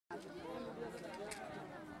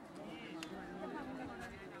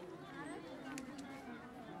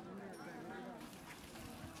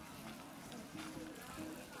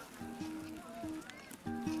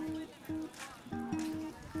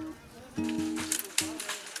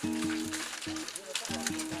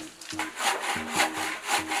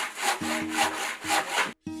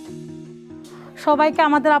সবাইকে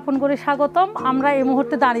আমাদের আপনগড়ে স্বাগতম। আমরা এই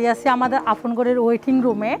মুহূর্তে দাঁড়িয়ে আছি আমাদের আপনগড়ের ওয়েটিং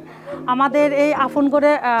রুমে। আমাদের এই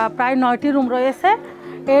আপনগড়ে প্রায় 9টি রুম রয়েছে।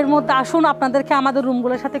 এর মধ্যে আসুন আপনাদেরকে আমাদের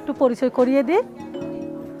রুমগুলোর সাথে একটু পরিচয় করিয়ে দিই।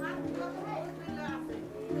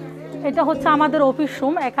 এটা হচ্ছে আমাদের অফিস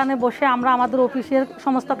রুম। এখানে বসে আমরা আমাদের অফিসের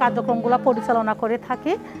সমস্ত কার্যক্রমগুলো পরিচালনা করে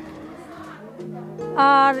থাকি।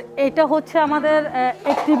 আর এটা হচ্ছে আমাদের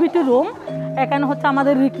অ্যাক্টিভিটি রুম। এখানে হচ্ছে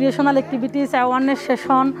আমাদের রিক্রিয়েশনাল অ্যাক্টিভিটিস, অ্যাওয়ারনেস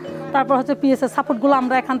সেশন, তারপর হচ্ছে পিএসএস সাপোর্টগুলো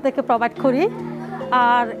আমরা এখান থেকে প্রোভাইড করি।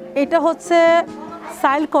 আর এটা হচ্ছে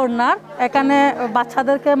চাইল্ড কর্নার। এখানে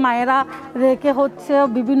বাচ্চাদেরকে মায়েরা রেখে হচ্ছে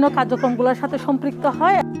বিভিন্ন কার্যক্রমগুলোর সাথে সম্পৃক্ত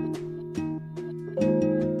হয়।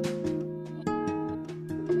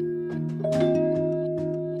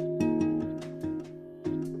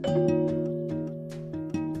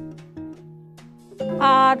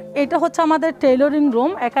 আর এটা হচ্ছে আমাদের টেইলরিং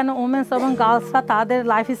রুম। এখানে ওমেন্স এবং গার্লসরা তাদের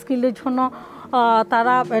লাইফ স্কিলের জন্য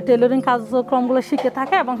তারা টেইলরিং কার্যক্রমগুলো শিখে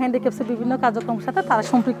থাকে এবং হ্যান্ডিক্যাপসের বিভিন্ন কার্যক্রমের সাথে তারা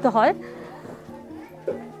সম্পৃক্ত হয়।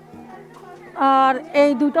 আর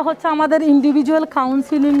এই দুটো হচ্ছে আমাদের ইন্ডিভিজুয়াল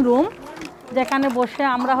কাউন্সিলিং রুম, যেখানে বসে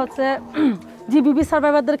আমরা হচ্ছে জিবিবি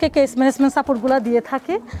সার্ভাইভারদেরকে কেস ম্যানেজমেন্ট সাপোর্টগুলো দিয়ে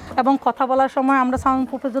থাকি এবং কথা বলার সময় আমরা সাউন্ড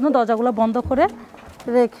প্রুফের জন্য দরজাগুলো বন্ধ করে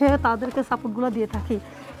রেখে তাদেরকে সাপোর্টগুলো দিয়ে থাকি।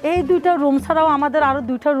 এই দুইটা রুম ছাড়াও আমাদের আরও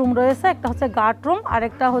দুইটা রুম রয়েছে। একটা হচ্ছে গার্ড রুম আর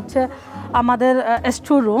একটা হচ্ছে আমাদের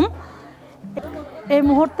স্টোর রুম। এই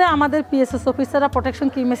মুহূর্তে আমাদের পিএসএস অফিসাররা প্রোটেকশন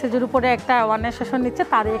কি মেসেজের উপরে একটা অ্যাওয়ারনেস সেশন নিচ্ছে,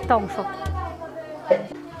 তারই একটা অংশ।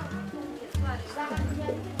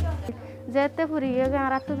 যেতে ফুরিয়ে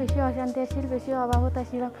আর তো বেশি অশান্তি আসছিল, বেশি অভাবত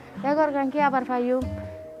আসছিলাম। এগর গান কি আবার পাইও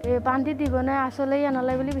বান্ধি দিব না, আসলে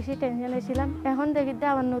নলাই বলে বেশি টেনশন হয়েছিলাম। এখন দেখি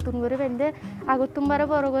আবার নতুন করে বেঁধে আগর তোমারে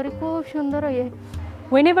বড় করে খুব সুন্দর হয়ে।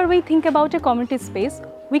 Whenever we think about a community space,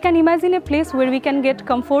 we can imagine a place where we can get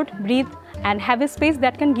comfort, breathe, and have a space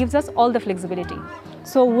that can give us all the flexibility.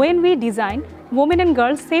 So when we design women and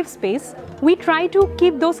girls safe space, we try to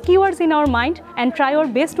keep those keywords in our mind and try our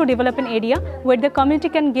best to develop an area where the community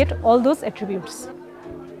can get all those attributes.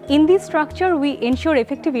 In this structure, we ensure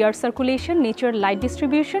effective air circulation, natural light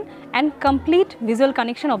distribution, and complete visual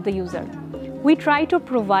connection of the user. We try to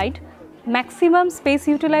provide maximum space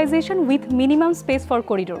utilization with minimum space for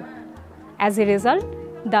corridor. As a result,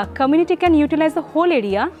 the community can utilize the whole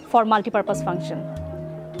area for multipurpose function.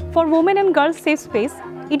 For women and girls safe space,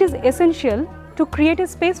 it is essential to create a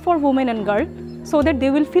space for women and girls so that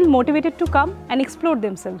they will feel motivated to come and explore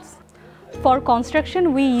themselves. For construction,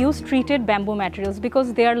 we use treated bamboo materials because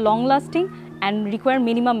they are long lasting and require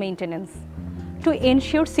minimum maintenance. To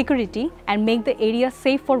ensure security and make the area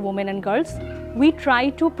safe for women and girls, we try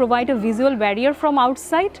to provide a visual barrier from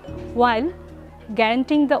outside while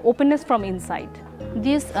guaranteeing the openness from inside.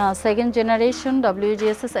 This second generation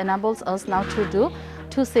WGSS enables us now to do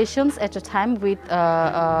 2 sessions at a time with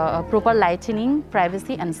proper lighting,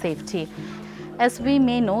 privacy and safety. As we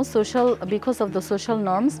may know, because of the social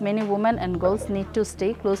norms, many women and girls need to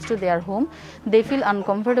stay close to their home. They feel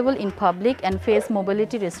uncomfortable in public and face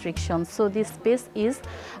mobility restrictions. So this space is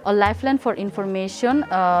a lifeline for information,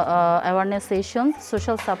 awareness sessions,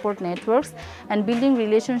 social support networks, and building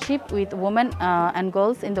relationship with women and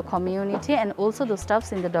girls in the community and also the staffs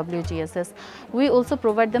in the WGSS. We also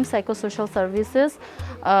provide them psychosocial services,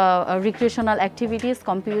 recreational activities,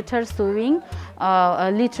 computer, sewing,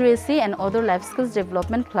 literacy and other life skills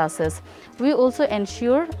development classes. We also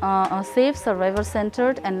ensure a safe,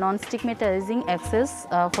 survivor-centered and non-stigmatizing access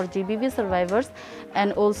for GBV survivors and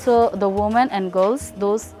also the women and girls,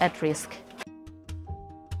 those at risk.